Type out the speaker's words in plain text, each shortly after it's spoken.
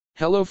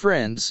Hello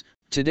friends,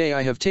 today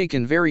I have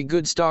taken very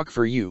good stock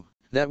for you,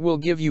 that will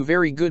give you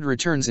very good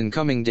returns in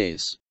coming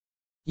days.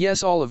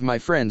 Yes, all of my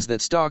friends,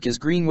 that stock is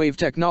GREENWAVE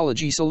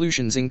Technology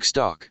Solutions Inc.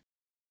 stock.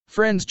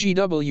 Friends,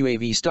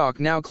 GWAV stock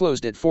now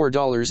closed at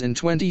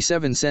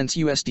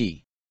 $4.27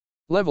 USD.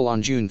 Level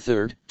on June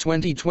 3,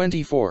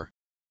 2024.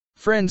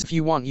 Friends, if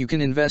you want, you can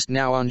invest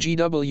now on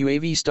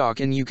GWAV stock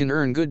and you can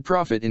earn good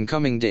profit in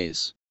coming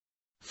days.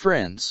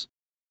 Friends,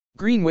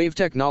 GREENWAVE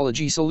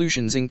Technology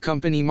Solutions Inc.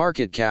 company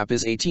market cap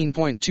is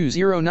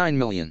 $18.209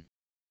 million.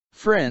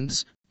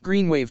 Friends,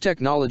 GREENWAVE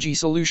Technology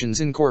Solutions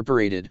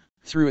Incorporated,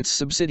 through its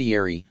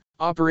subsidiary,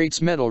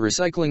 operates metal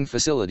recycling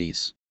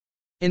facilities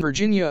in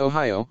Virginia,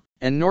 Ohio,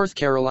 and North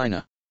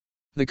Carolina.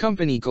 The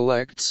company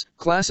collects,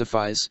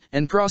 classifies,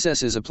 and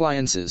processes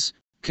appliances,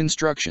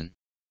 construction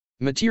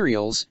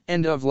materials,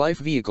 end-of-life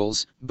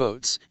vehicles,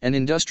 boats, and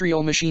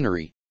industrial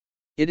machinery.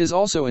 It is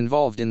also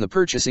involved in the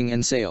purchasing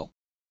and sale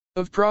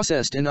of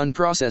processed and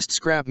unprocessed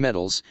scrap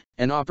metals,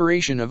 and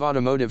operation of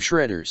automotive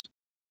shredders.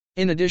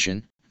 In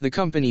addition, the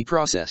company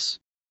process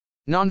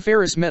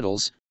non-ferrous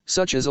metals,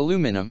 such as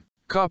aluminum,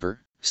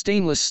 copper,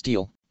 stainless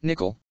steel,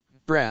 nickel,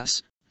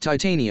 brass,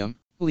 titanium,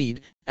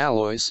 lead,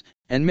 alloys,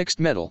 and mixed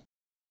metal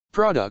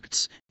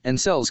products, and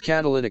sells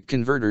catalytic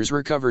converters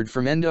recovered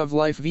from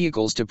end-of-life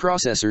vehicles to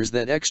processors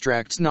that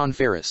extracts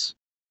non-ferrous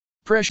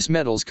precious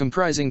metals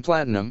comprising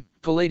platinum,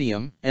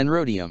 palladium, and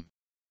rhodium.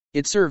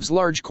 It serves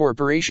large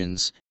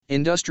corporations,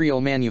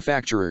 industrial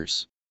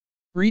manufacturers,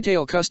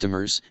 retail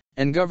customers,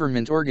 and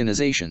government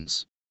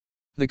organizations.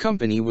 The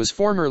company was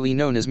formerly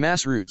known as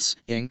Massroots,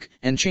 Inc.,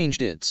 and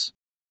changed its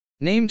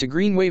name to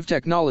GREENWAVE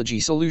Technology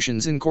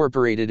Solutions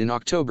Incorporated in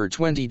October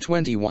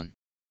 2021.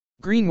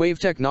 GREENWAVE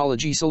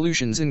Technology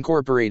Solutions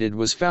Incorporated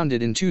was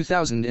founded in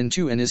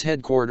 2002 and is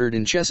headquartered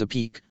in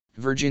Chesapeake,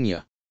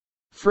 Virginia.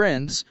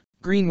 Friends,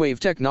 GREENWAVE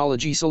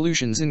Technology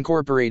Solutions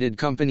Incorporated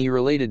company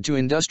related to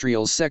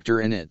industrial sector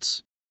and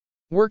its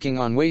working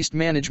on waste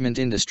management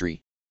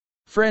industry.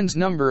 Friends,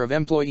 number of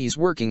employees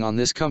working on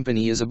this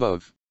company is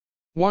above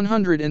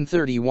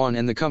 131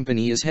 and the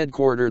company is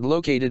headquartered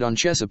located on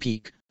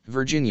Chesapeake,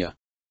 Virginia,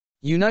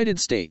 United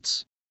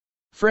States.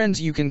 Friends,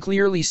 you can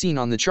clearly see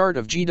on the chart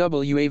of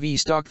GWAV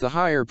stock the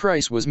higher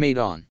price was made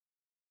on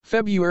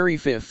February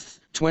 5,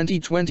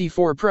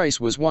 2024. Price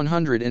was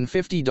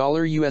 $150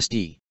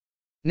 USD.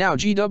 Now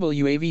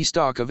GWAV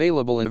stock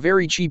available in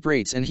very cheap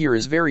rates, and here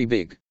is very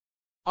big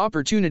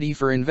opportunity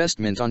for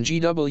investment on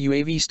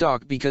GWAV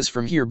stock, because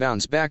from here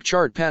bounce back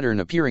chart pattern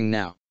appearing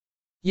now.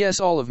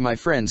 Yes, all of my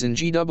friends, in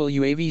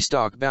GWAV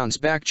stock bounce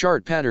back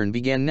chart pattern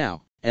began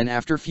now, and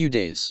after few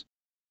days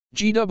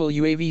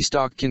GWAV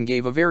stock can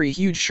give a very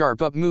huge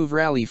sharp up move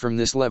rally from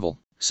this level.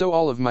 So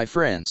all of my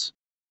friends,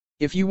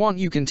 if you want,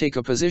 you can take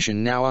a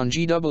position now on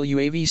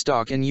GWAV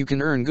stock and you can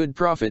earn good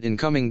profit in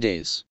coming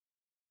days.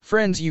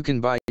 Friends, you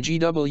can buy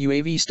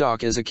GWAV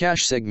stock as a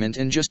cash segment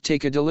and just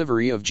take a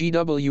delivery of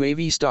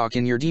GWAV stock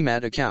in your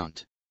demat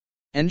account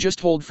and just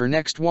hold for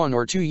next 1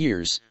 or 2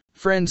 years.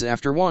 Friends,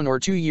 after 1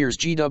 or 2 years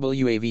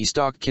GWAV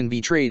stock can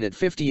be traded at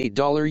 $58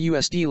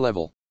 USD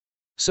level.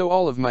 So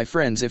all of my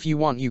friends, if you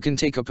want, you can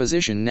take a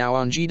position now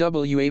on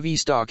GWAV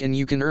stock and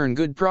you can earn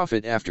good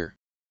profit after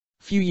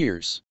few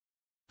years.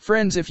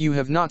 Friends, if you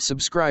have not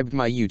subscribed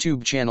my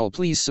YouTube channel,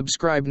 please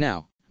subscribe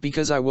now,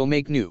 because I will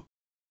make new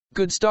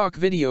good stock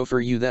video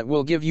for you that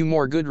will give you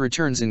more good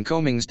returns in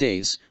coming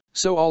days.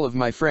 So all of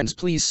my friends,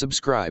 please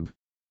subscribe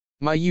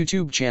my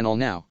YouTube channel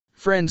now.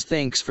 Friends,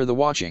 thanks for the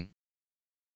watching.